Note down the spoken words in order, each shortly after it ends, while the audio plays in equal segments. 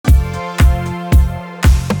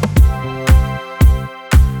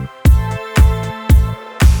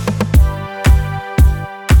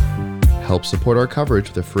Help support our coverage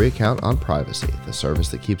with a free account on Privacy, the service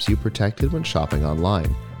that keeps you protected when shopping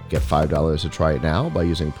online. Get $5 to try it now by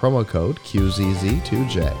using promo code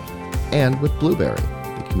QZZ2J. And with Blueberry,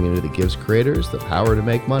 the community that gives creators the power to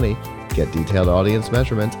make money, get detailed audience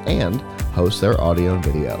measurements, and host their audio and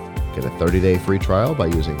video. Get a 30-day free trial by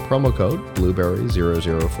using promo code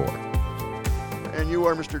Blueberry004. And you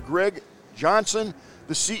are Mr. Greg Johnson,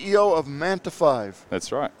 the CEO of Manta5.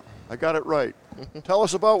 That's right. I got it right. Tell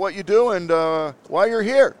us about what you do and why you're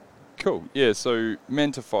here. Cool. Yeah, so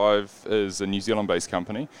Manta5 is a New Zealand-based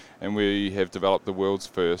company, and we have developed the world's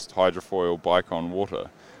first hydrofoil bike on water.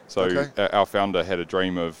 So our founder had a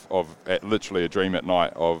dream literally a dream at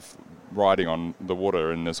night of riding on the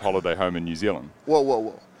water in his holiday home in New Zealand.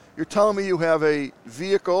 Whoa. You're telling me you have a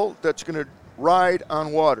vehicle that's going to ride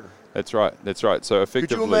on water? That's right. So effectively...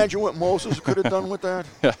 Could you imagine what Moses could have done with that?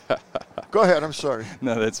 Go ahead, I'm sorry.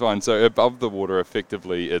 No, that's fine. So above the water,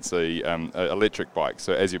 effectively, it's a electric bike.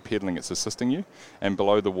 So as you're pedaling, it's assisting you. And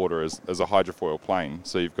below the water is a hydrofoil plane.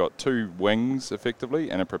 So you've got two wings, effectively,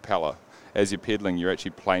 and a propeller. As you're pedaling, you're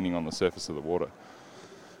actually planing on the surface of the water.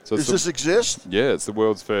 So Does this exist? Yeah, it's the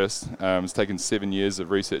world's first. It's taken 7 years of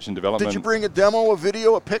research and development. Did you bring a demo, a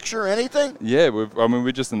video, a picture, anything? Yeah,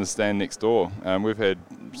 we're just in the stand next door. We've had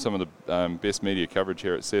some of the best media coverage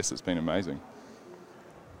here at CES. It's been amazing.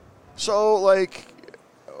 So,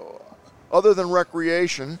 other than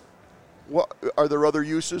recreation, what are there other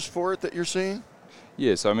uses for it that you're seeing?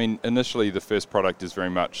 Yes, I mean, initially the first product is very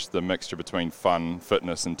much the mixture between fun,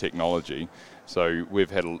 fitness, and technology. So we've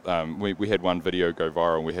had we had one video go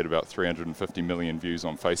viral. We had about 350 million views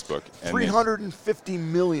on Facebook. 350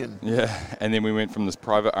 million. Yeah, and then we went from this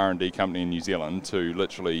private R&D company in New Zealand to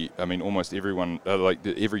literally, I mean, almost everyone,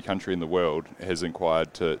 every country in the world has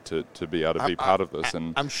inquired to be able to be part of this.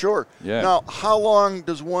 And I'm sure. Yeah. Now, how long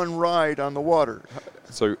does one ride on the water?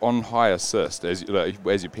 So on high assist, as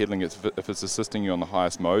you're pedaling, if it's assisting you on the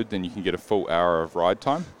highest mode, then you can get a full hour of ride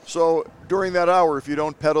time. So during that hour, if you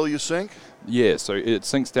don't pedal, you sink? Yeah, so it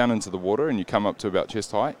sinks down into the water and you come up to about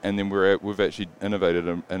chest height, and then we've actually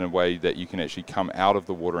innovated in a way that you can actually come out of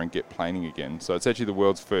the water and get planing again. So it's actually the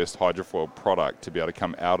world's first hydrofoil product to be able to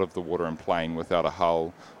come out of the water and plane without a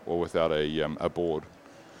hull or without a board.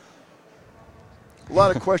 A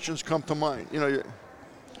lot of questions come to mind.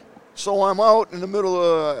 So I'm out in the middle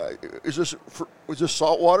of, is this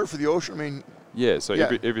salt water for the ocean? I mean, yeah, so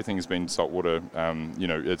everything's been saltwater.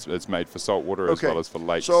 It's made for saltwater as well as for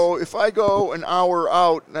lakes. So if I go an hour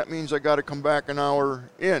out, that means I got to come back an hour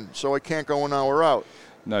in. So I can't go an hour out.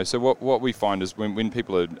 No, so what we find is when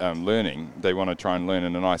people are learning, they want to try and learn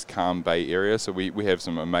in a nice calm bay area. So we have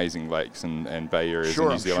some amazing lakes and bay areas in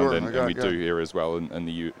New Zealand, and we do here as well in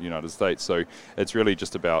the United States. So it's really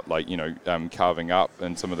just about carving up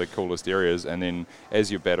in some of the coolest areas, and then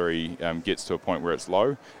as your battery gets to a point where it's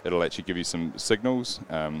low, it'll actually give you some signals,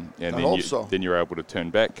 and then you're able to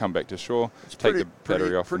turn back, come back to shore, take the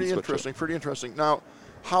battery off. Pretty interesting. Now,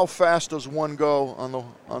 how fast does one go on the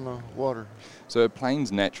water? So it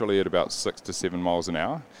planes naturally at about 6 to 7 miles an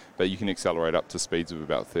hour, but you can accelerate up to speeds of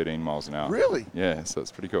about 13 miles an hour. Really? Yeah, so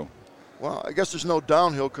it's pretty cool. Well, I guess there's no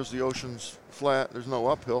downhill because the ocean's flat. There's no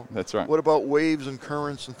uphill. That's right. What about waves and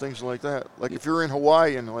currents and things like that? Like if you're in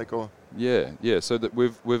Hawaii and Yeah. So that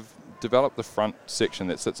we've developed the front section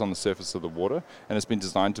that sits on the surface of the water, and it's been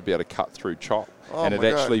designed to be able to cut through chop. And it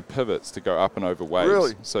actually pivots to go up and over waves.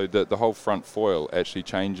 Really? So the whole front foil actually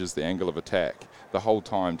changes the angle of attack the whole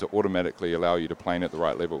time to automatically allow you to plane at the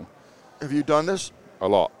right level. Have you done this? A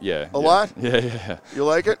lot, yeah. A lot? Yeah. You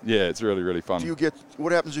like it? Yeah, it's really, really fun.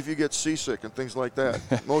 What happens if you get seasick and things like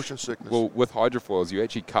that? Motion sickness. Well, with hydrofoils, you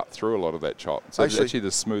actually cut through a lot of that chop. So it's actually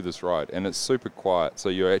the smoothest ride, and it's super quiet. So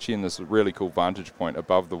you're actually in this really cool vantage point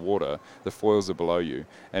above the water. The foils are below you,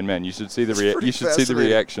 and man, you should see the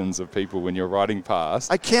reactions of people when you're riding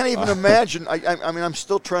past. I can't even imagine. I mean, I'm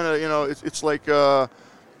still trying to. It's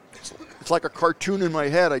like a cartoon in my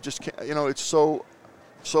head. I just can't. It's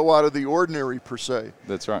so out of the ordinary per se.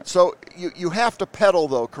 That's right. So you have to pedal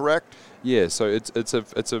though, correct? Yeah, so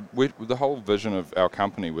the whole vision of our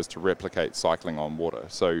company was to replicate cycling on water.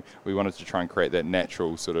 So we wanted to try and create that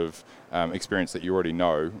natural sort of experience that you already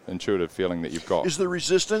know, intuitive feeling that you've got. Is the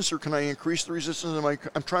resistance, or can I increase the resistance?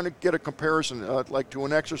 I'm trying to get a comparison, like to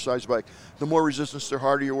an exercise bike. The more resistance, the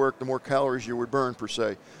harder you work, the more calories you would burn per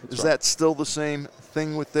se. Is that still the same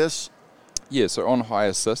thing with this? Yeah, so on high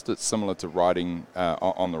assist, it's similar to riding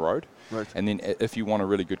on the road. Right. And then if you want a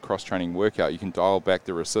really good cross-training workout, you can dial back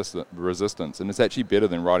the resistance. And it's actually better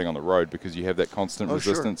than riding on the road because you have that constant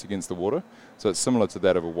resistance against the water. So it's similar to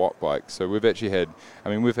that of a watt bike. So we've actually had,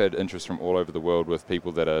 we've had interest from all over the world with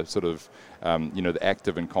people that are sort of, the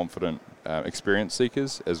active and confident experience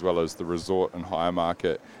seekers, as well as the resort and higher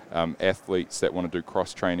market athletes that want to do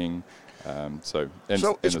cross-training. So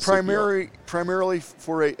it's primarily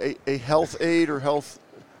for a health aid or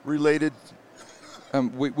health-related.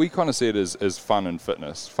 We kind of see it as fun and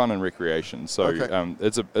fitness, fun and recreation. So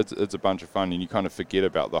it's a bunch of fun, and you kind of forget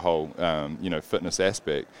about the whole fitness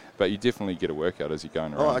aspect. But you definitely get a workout as you're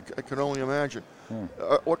going around. Oh, I can only imagine. Yeah.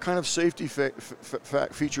 What kind of safety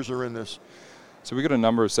features are in this? So we've got a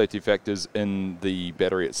number of safety factors in the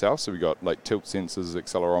battery itself. So we've got like tilt sensors,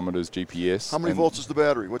 accelerometers, GPS. How many volts is the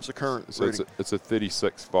battery? What's the current rating? It's a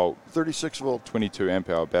 36 volt. 36 volt. 22 amp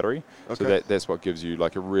hour battery. Okay. So that's what gives you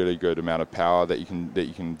like a really good amount of power that you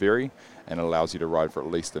can vary, and it allows you to ride for at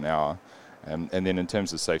least an hour. And then in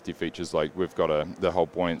terms of safety features, like we've got the whole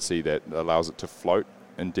buoyancy that allows it to float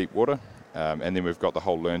in deep water. And then we've got the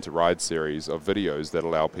whole Learn to Ride series of videos that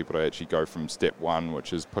allow people to actually go from step one,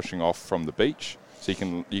 which is pushing off from the beach. So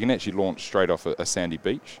you can actually launch straight off a sandy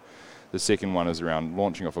beach. The second one is around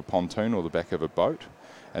launching off a pontoon or the back of a boat.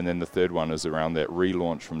 And then the third one is around that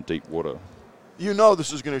relaunch from deep water. You know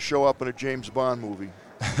this is going to show up in a James Bond movie.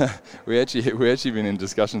 we actually been in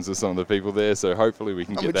discussions with some of the people there, so hopefully we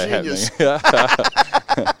can get that happening.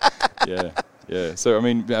 Yeah. So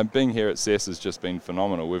being here at CES has just been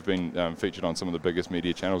phenomenal. We've been featured on some of the biggest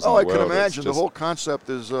media channels in the world. Oh, I can imagine. The whole concept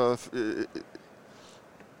is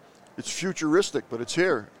it's futuristic, but it's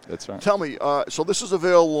here. That's right. Tell me, so this is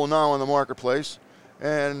available now in the marketplace,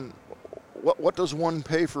 and what does one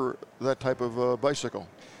pay for that type of bicycle?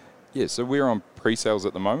 Yeah, so we're on pre-sales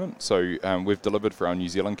at the moment. So we've delivered for our New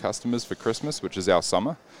Zealand customers for Christmas, which is our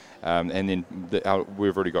summer. And then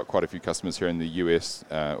we've already got quite a few customers here in the US,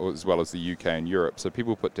 as well as the UK and Europe. So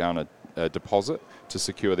people put down a deposit to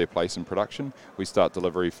secure their place in production. We start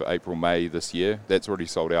delivery for April, May this year. That's already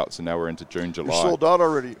sold out, so now we're into June, July. You're sold out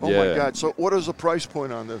already? Oh my God. So what is the price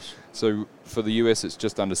point on this? So for the US, it's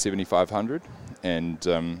just under $7,500. And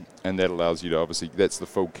that allows you to, obviously, that's the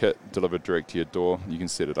full kit delivered direct to your door. You can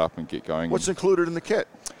set it up and get going. What's included in the kit?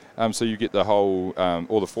 So you get the whole,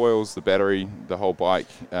 all the foils, the battery, the whole bike.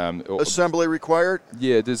 Assembly required?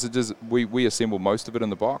 Yeah, we assemble most of it in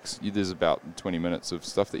the box. There's about 20 minutes of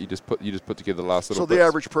stuff that you just put together the last little bits. So the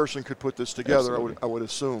average person could put this together, I would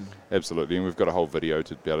assume. Absolutely, and we've got a whole video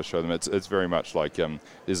to be able to show them. It's very much like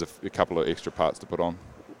there's a couple of extra parts to put on.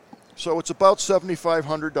 So it's about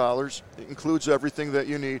 $7,500. It includes everything that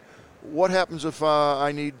you need. What happens if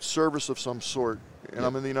I need service of some sort, and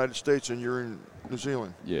I'm in the United States and you're in New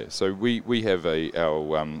Zealand? Yeah, so we have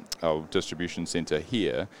our distribution center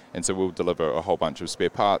here, and so we'll deliver a whole bunch of spare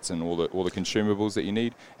parts and all the consumables that you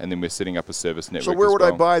need, and then we're setting up a service network. So where would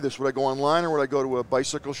I buy this? Would I go online, or would I go to a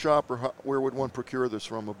bicycle shop, or where would one procure this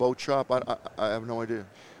from? A boat shop? I have no idea.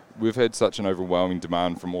 We've had such an overwhelming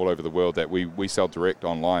demand from all over the world that we sell direct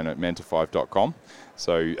online at manta5.com.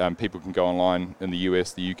 So people can go online in the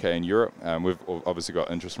US, the UK, and Europe. We've obviously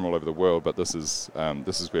got interest from all over the world, but this is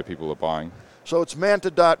where people are buying. So it's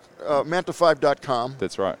manta5.com.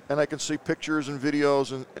 That's right. And I can see pictures and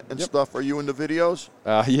videos and stuff. Are you in the videos?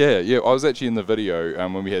 Yeah. I was actually in the video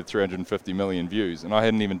when we had 350 million views, and I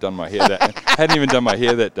hadn't even done my hair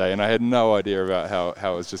that day, and I had no idea about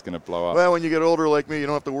how it was just going to blow up. Well, when you get older like me, you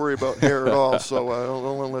don't have to worry about hair at all, so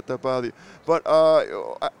don't let that bother you. But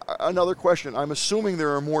another question. I'm assuming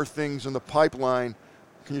there are more things in the pipeline.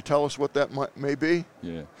 Can you tell us what that may be?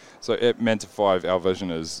 Yeah. So at Manta 5, our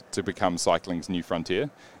vision is to become cycling's new frontier.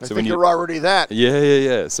 I think you're already that.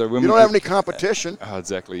 Yeah. So when you don't have any competition. Oh,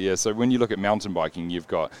 exactly, yeah. So when you look at mountain biking, you've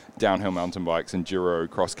got downhill mountain bikes, enduro,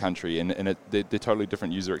 cross country, and they're totally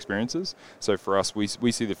different user experiences. So for us, we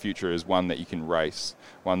see the future as one that you can race,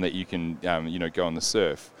 one that you can go on the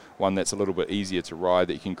surf, one that's a little bit easier to ride,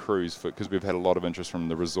 that you can cruise for, because we've had a lot of interest from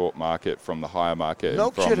the resort market, from the higher market,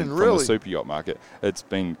 from the super yacht market. It's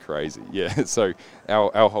been crazy, yeah. So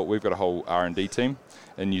we've got a whole R&D team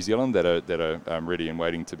in New Zealand that are ready and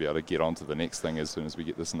waiting to be able to get onto the next thing as soon as we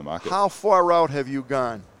get this in the market. How far out have you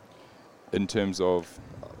gone? In terms of?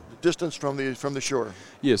 distance from the shore?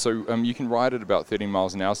 Yeah, so you can ride at about 13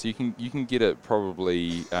 miles an hour, so you can get it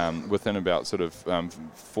probably within about sort of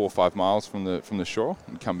 4 or 5 miles from the shore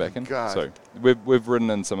and come back in. God. So we've ridden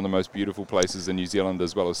in some of the most beautiful places in New Zealand,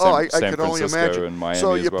 as well as I San could only Francisco imagine. and Miami.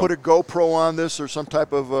 So you as well. put a GoPro on this, or some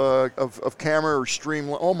type of camera or stream.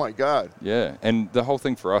 Oh my God! Yeah, and the whole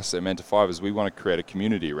thing for us at Manta 5 is we want to create a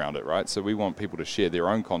community around it, right? So we want people to share their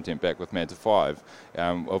own content back with Manta 5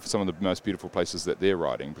 of some of the most beautiful places that they're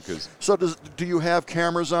riding. Because do you have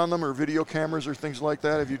cameras on them, or video cameras, or things like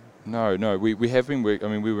that? Have you? No, we have been. We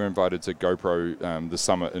were invited to GoPro the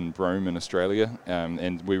summit in Broome in Australia,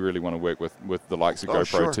 and we really want to work with the likes of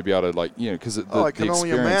GoPro to be able to because I can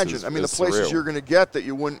only imagine. I mean, the places surreal. you're going to get that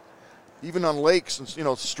you wouldn't, even on lakes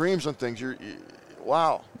and streams and things.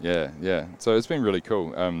 Wow. Yeah. So it's been really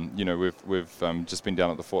cool. We've just been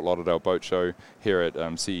down at the Fort Lauderdale Boat Show here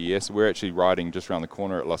at CES. We're actually riding just around the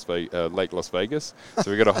corner at Lake Las Vegas.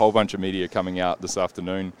 So we've got a whole bunch of media coming out this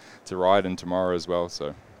afternoon to ride, and tomorrow as well.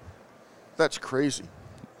 So that's crazy.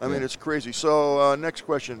 I mean, it's crazy. So next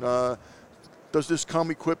question: does this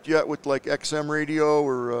come equipped yet with like XM radio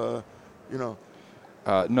or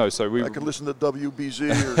No, so I could listen to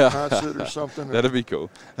WBZ or concert or something. That'd be cool.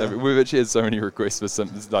 We've actually had so many requests for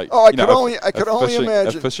something like. I could only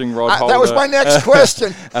imagine. A fishing rod holder. That was my next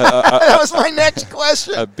question. That was my next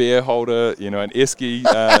question. A beer holder, an esky,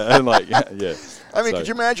 and yeah. I mean, could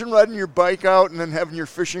you imagine riding your bike out and then having your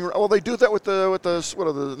fishing? Well, they do that with the what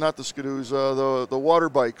are the not the skidoos, the water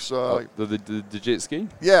bikes. The jet ski.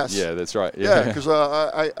 Yes. Yeah, that's right. Yeah, because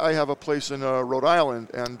I have a place in Rhode Island,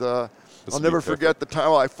 and I'll never forget the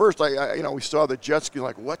time. Well, at first we saw the jet ski,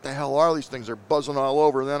 like, what the hell are these things? They're buzzing all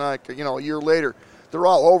over. And then a year later, they're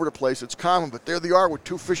all over the place. It's common, but there they are with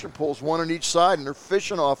 2 fishing poles, one on each side, and they're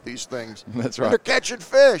fishing off these things. That's right. And they're catching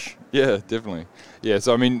fish. Yeah, definitely. Yeah,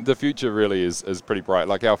 so I mean, the future really is pretty bright.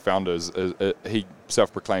 Like our founder he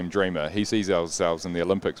self-proclaimed dreamer. He sees ourselves in the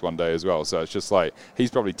Olympics one day as well. So it's just like he's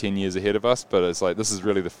probably 10 years ahead of us, but it's like this is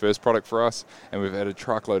really the first product for us, and we've had a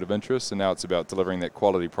truckload of interest, and now it's about delivering that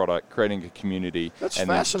quality product, creating a community. That's and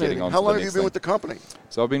fascinating. Then getting on How long have the you next been thing. with the company?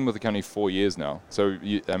 So I've been with the company 4 years now. So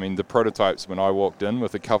the prototypes when I walked in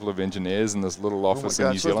with a couple of engineers in this little office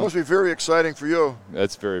in New Zealand. So it must be very exciting for you.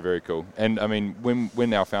 That's very, very cool. And I mean,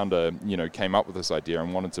 when our founder came up with this idea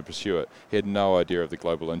and wanted to pursue it, he had no idea of the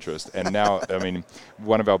global interest. And now, I mean,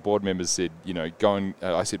 one of our board members said, go and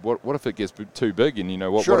I said, what if it gets too big? And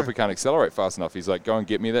what if we can't accelerate fast enough? He's like, go and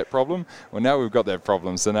get me that problem. Well, now we've got that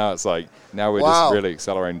problem. So now it's like, now we're just really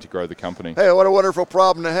accelerating to grow the company. Hey, what a wonderful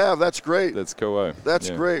problem to have. That's great. That's cool. That's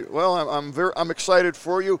great. Well, I'm excited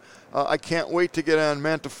for you. I can't wait to get on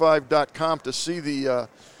manta5.com to see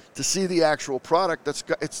the actual product.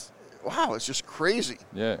 Wow, it's just crazy.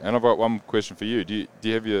 Yeah, and I've got one question for you. Do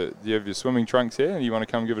you have your swimming trunks here, and you want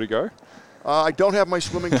to come give it a go? I don't have my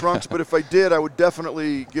swimming trunks, but if I did, I would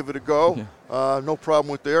definitely give it a go. Yeah. No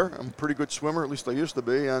problem with there. I'm a pretty good swimmer, at least I used to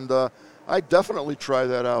be, and I'd definitely try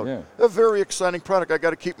that out. Yeah. A very exciting product. I got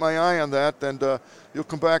to keep my eye on that, and you'll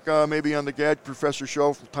come back maybe on the Gadget Professor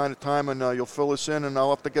show from time to time, and you'll fill us in, and I'll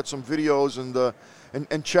have to get some videos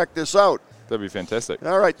and check this out. That'd be fantastic.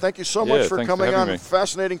 All right. Thank you so much for coming on. Me.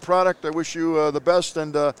 Fascinating product. I wish you the best,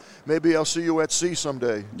 and maybe I'll see you at sea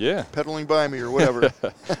someday. Yeah. Pedaling by me or whatever.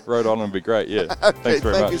 Rhode Island would be great, yeah. Okay, Thanks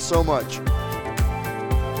very much. Thank you so much.